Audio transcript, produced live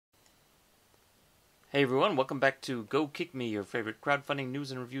Hey everyone, welcome back to Go Kick Me, your favorite crowdfunding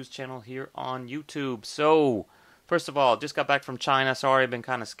news and reviews channel here on YouTube. So, first of all, just got back from China. Sorry, I've been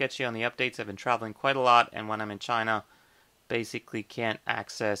kind of sketchy on the updates. I've been traveling quite a lot, and when I'm in China, basically can't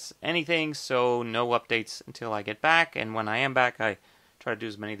access anything, so no updates until I get back. And when I am back, I try to do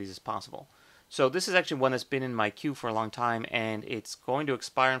as many of these as possible. So this is actually one that's been in my queue for a long time, and it's going to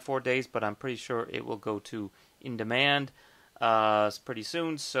expire in 4 days, but I'm pretty sure it will go to in demand pretty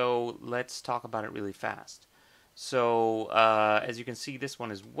soon, so let's talk about it really fast. So, as you can see, this one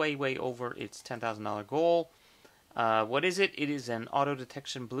is way over its $10,000 goal. What is it? It is an auto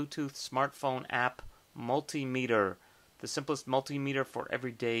detection Bluetooth smartphone app multimeter. The simplest multimeter for the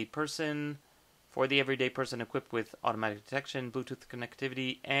everyday person equipped with automatic detection, Bluetooth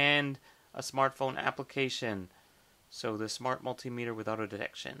connectivity, and a smartphone application. So the smart multimeter with auto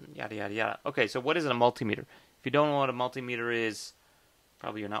detection, yada yada yada. Okay, so what is a multimeter? If you don't know what a multimeter is,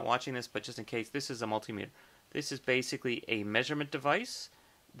 probably you're not watching this, but just in case, this is a multimeter. This is basically a measurement device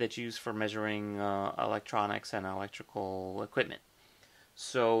that's used for measuring electronics and electrical equipment.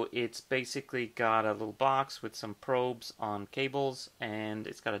 So it's basically got a little box with some probes on cables, and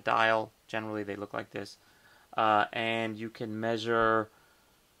it's got a dial. Generally, they look like this. And you can measure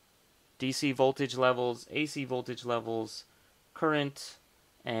DC voltage levels, AC voltage levels, current,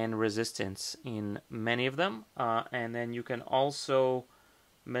 and resistance in many of them. And then you can also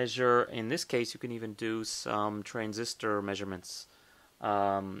measure, in this case, you can even do some transistor measurements.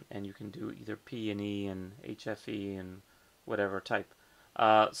 And you can do either P and E and HFE and whatever type.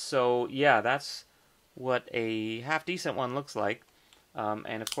 So yeah, that's what a half-decent one looks like.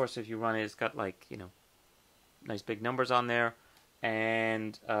 And of course, if you run it, it's got like, nice big numbers on there.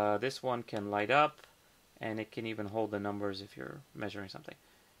 And this one can light up, and it can even hold the numbers if you're measuring something.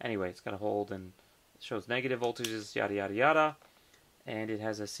 Anyway, it's got a hold and it shows negative voltages, yada yada yada, and it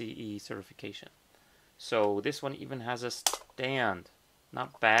has a CE certification. So this one even has a stand.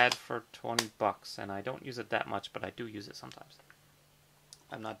 Not bad for 20 bucks, and I don't use it that much, but I do use it sometimes.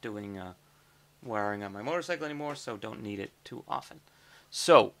 I'm not doing wiring on my motorcycle anymore, so don't need it too often.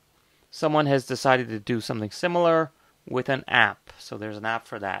 So, someone has decided to do something similar with an app. So there's an app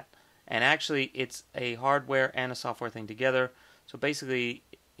for that. And actually, it's a hardware and a software thing together. So basically,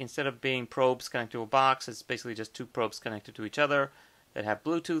 instead of being probes connected to a box, it's basically just two probes connected to each other that have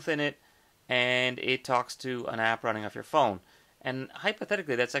Bluetooth in it, and it talks to an app running off your phone. And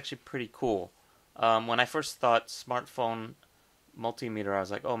hypothetically, that's actually pretty cool. When I first thought smartphone multimeter, I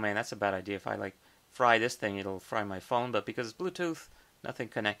was like, oh man, that's a bad idea. If I fry this thing, it'll fry my phone. But because it's Bluetooth, nothing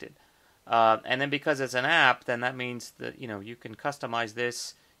connected. And then because it's an app, then that means that you can customize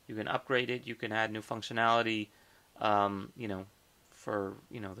this, you can upgrade it, you can add new functionality, for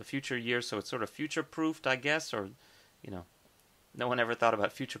the future years. So it's sort of future-proofed, I guess, or no one ever thought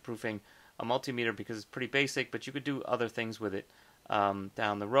about future-proofing a multimeter because it's pretty basic, but you could do other things with it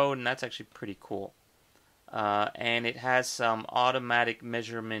down the road, and that's actually pretty cool. And it has some automatic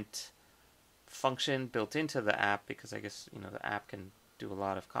measurement function built into the app because I guess the app can do a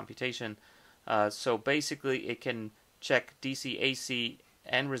lot of computation. So basically, it can check DC, AC,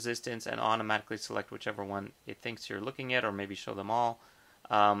 and resistance and automatically select whichever one it thinks you're looking at, or maybe show them all.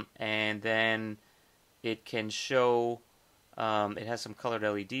 And then it can show, it has some colored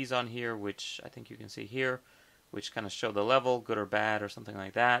LEDs on here, which I think you can see here, which kind of show the level, good or bad, or something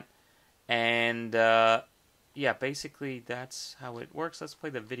like that. And yeah, basically that's how it works. Let's play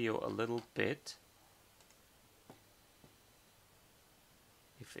the video a little bit,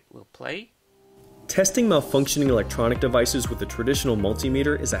 if it will play. Testing malfunctioning electronic devices with a traditional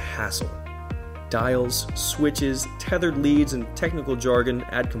multimeter is a hassle. Dials, switches, tethered leads, and technical jargon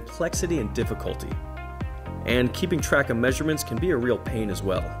add complexity and difficulty. And keeping track of measurements can be a real pain as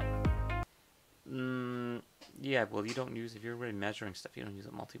well. Yeah, well, you don't use, if you're really measuring stuff, you don't use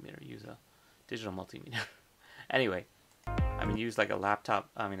a multimeter, you use a digital multimeter. Anyway, use like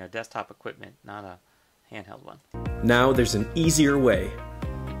a desktop equipment, not a handheld one. Now there's an easier way.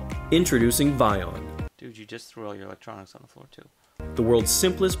 Introducing Vion. Dude, you just threw all your electronics on the floor too. The world's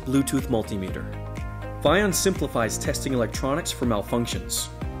simplest Bluetooth multimeter. Vion simplifies testing electronics for malfunctions.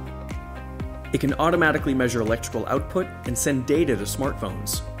 It can automatically measure electrical output and send data to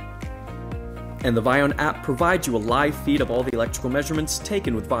smartphones. And the Vion app provides you a live feed of all the electrical measurements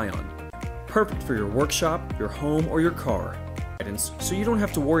taken with Vion. Perfect for your workshop, your home, or your car. So you don't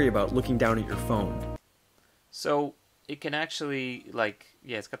have to worry about looking down at your phone. So it can actually,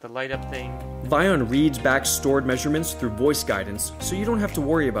 it's got the light up thing. Vion reads back stored measurements through voice guidance, so you don't have to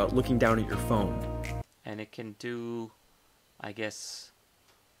worry about looking down at your phone. And it can do, I guess,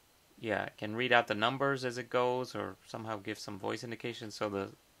 it can read out the numbers as it goes, or somehow give some voice indication. So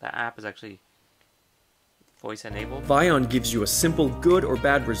the app is actually Voice enabled. Vion gives you a simple good or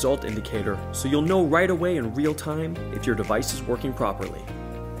bad result indicator, so you'll know right away in real time if your device is working properly.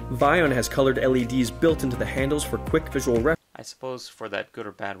 Vion has colored LEDs built into the handles for quick visual I suppose for that good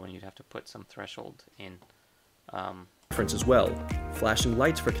or bad one, you'd have to put some threshold in. reference as well, flashing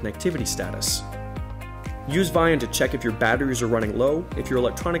lights for connectivity status. Use Vion to check if your batteries are running low, if your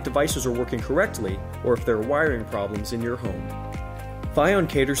electronic devices are working correctly, or if there are wiring problems in your home. Vion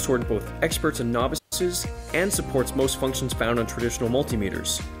caters toward both experts and novices, and supports most functions found on traditional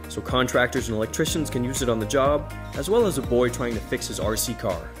multimeters, so contractors and electricians can use it on the job, as well as a boy trying to fix his RC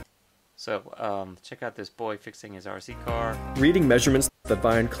car. So, check out this boy fixing his RC car. Reading measurements that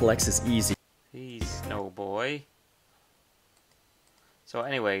Vion collects is easy. He's no boy. So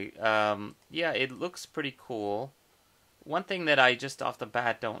anyway, yeah, it looks pretty cool. One thing that I just off the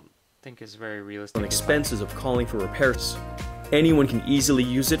bat don't think is very realistic On expenses of calling for repairs. Anyone can easily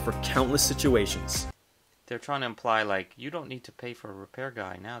use it for countless situations. They're trying to imply, like, you don't need to pay for a repair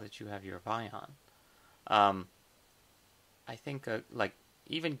guy now that you have your Vion. I think, like,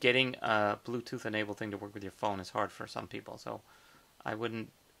 even getting a Bluetooth-enabled thing to work with your phone is hard for some people, so I wouldn't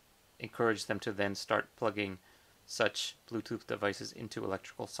encourage them to then start plugging such Bluetooth devices into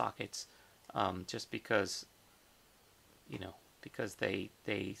electrical sockets just because, you know, because they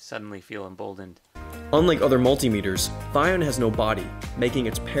suddenly feel emboldened. Unlike other multimeters, Vion has no body, making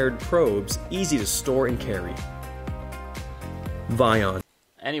its paired probes easy to store and carry. Vion.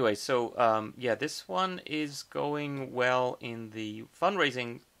 Anyway, so yeah, this one is going well in the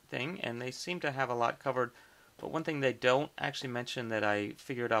fundraising thing, and they seem to have a lot covered. But one thing they don't actually mention that I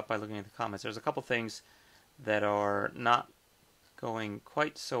figured out by looking at the comments, there's a couple things that are not going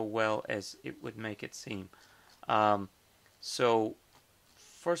quite so well as it would make it seem. So,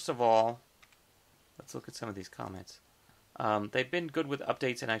 first of all, let's look at some of these comments. They've been good with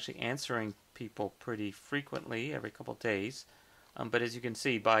updates and actually answering people pretty frequently, every couple days. But as you can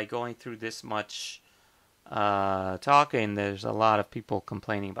see, by going through this much talking, there's a lot of people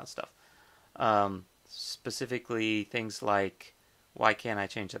complaining about stuff. Specifically, things like, why can't I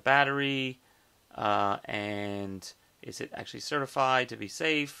change the battery? And is it actually certified to be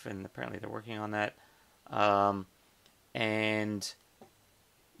safe? And apparently they're working on that. And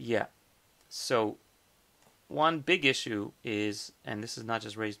yeah, so one big issue is, and this is not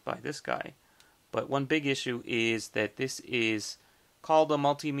just raised by this guy, but one big issue is that this is called a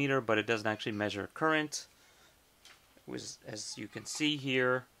multimeter, but it doesn't actually measure current, as you can see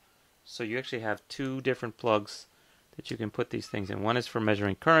here. So you actually have two different plugs that you can put these things in. One is for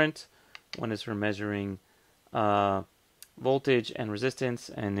measuring current, one is for measuring voltage and resistance,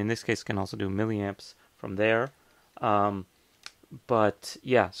 and in this case can also do milliamps from there. But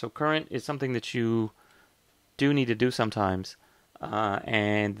yeah, so current is something that you do need to do sometimes,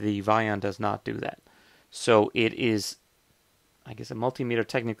 and the Vion does not do that. So it is, I guess, a multimeter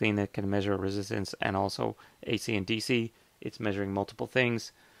technically, and that can measure resistance and also AC and DC. It's measuring multiple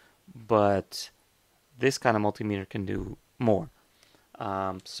things, but this kind of multimeter can do more.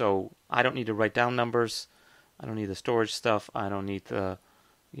 So I don't need to write down numbers. I don't need the storage stuff. I don't need the,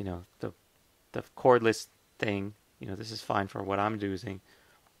 you know, the cordless thing. You know, this is fine for what I'm using,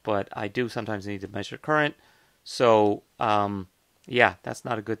 but I do sometimes need to measure current. So yeah, that's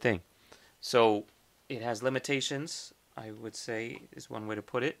not a good thing. So it has limitations, I would say, is one way to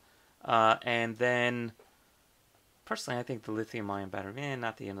put it. And then, personally, I think the lithium-ion battery,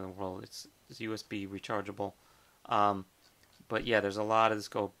 not the end of the world. It's USB rechargeable. But yeah, there's a lot of this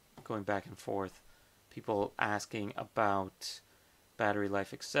going back and forth. People asking about battery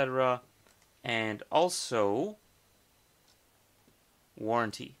life, etc. And also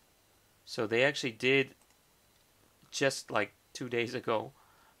warranty. So they actually did, just like 2 days ago,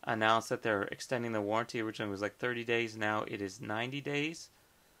 announce that they're extending the warranty. Originally it was like 30 days. Now it is 90 days.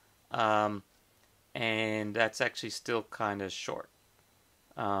 And that's actually still kind of short.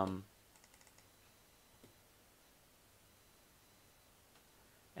 And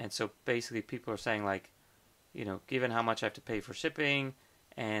so basically people are saying, like, you know, given how much I have to pay for shipping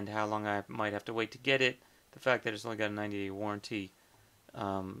and how long I might have to wait to get it, the fact that it's only got a 90-day warranty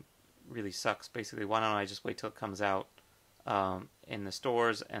really sucks. Basically, why don't I just wait till it comes out in the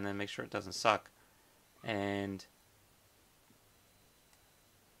stores and then make sure it doesn't suck? And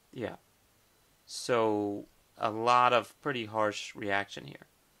yeah, so a lot of pretty harsh reaction here,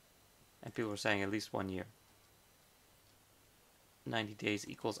 and people are saying at least 1 year. 90 days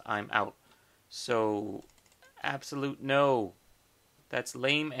equals I'm out. So absolute no. That's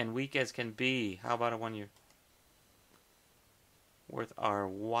lame and weak as can be. How about a 1 year? Worth our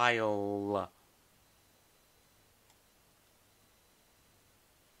while.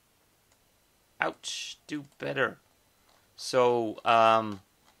 ouch, do better. So,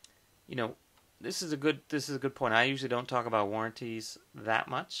 you know, this is a good point. I usually don't talk about warranties that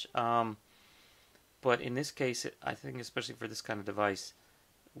much, but in this case, I think especially for this kind of device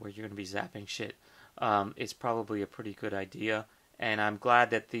where you're going to be zapping shit, it's probably a pretty good idea. And I'm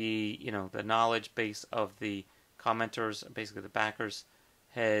glad that the knowledge base of the commenters, basically the backers,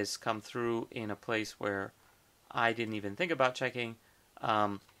 has come through in a place where I didn't even think about checking,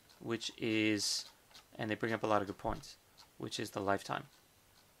 which is, and they bring up a lot of good points, which is the lifetime,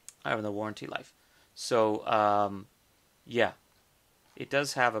 or the warranty life. So, yeah, it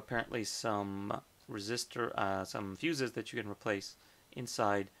does have apparently some resistor, some fuses that you can replace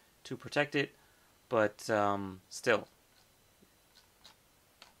inside to protect it, but still,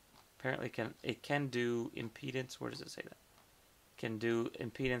 apparently it can do impedance. Where does it say that? It can do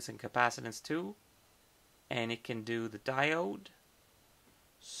impedance and capacitance too, and it can do the diode.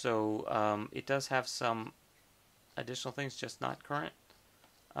 So it does have some additional things, just not current.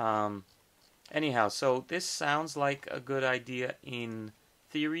 Anyhow, so this sounds like a good idea in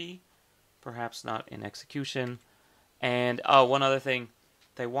theory, perhaps not in execution. And one other thing,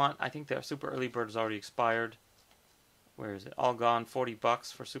 I think their super early bird is already expired. Where is it? All gone.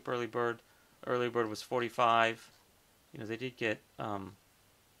 $40 for super early bird. Early bird was $45. They did get how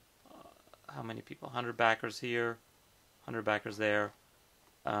many people? 100 backers here, 100 backers there.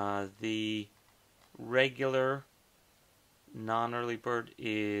 The regular non-early bird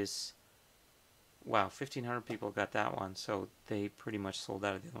is, wow, 1,500 people got that one, so they pretty much sold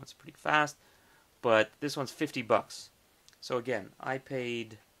out of the other ones pretty fast. But this one's $50. So again, I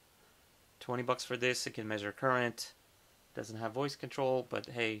paid $20 for this. It can measure current. Doesn't have voice control, but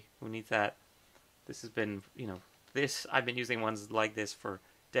hey, who needs that? This has been, I've been using ones like this for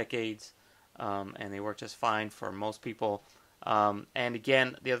decades, and they work just fine for most people. And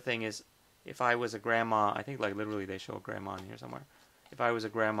again, the other thing is, if I was a grandma, I think like literally they show a grandma in here somewhere. If I was a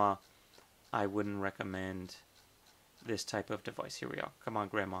grandma, I wouldn't recommend this type of device. Here we go. Come on,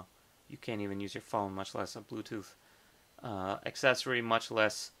 grandma. You can't even use your phone, much less a Bluetooth accessory, much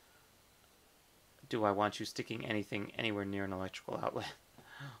less do I want you sticking anything anywhere near an electrical outlet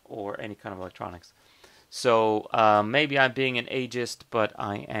or any kind of electronics. So maybe I'm being an ageist, but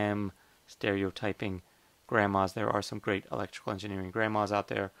I am stereotyping grandmas. There are some great electrical engineering grandmas out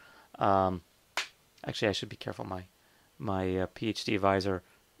there. Actually, I should be careful. My PhD advisor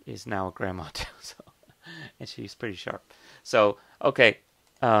is now a grandma too, and she's pretty sharp. So okay,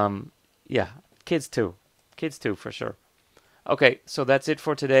 yeah, kids too for sure. Okay, so that's it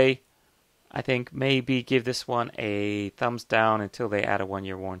for today. I think maybe give this one a thumbs down until they add a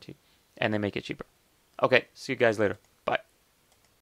 1-year warranty and they make it cheaper. Okay, see you guys later.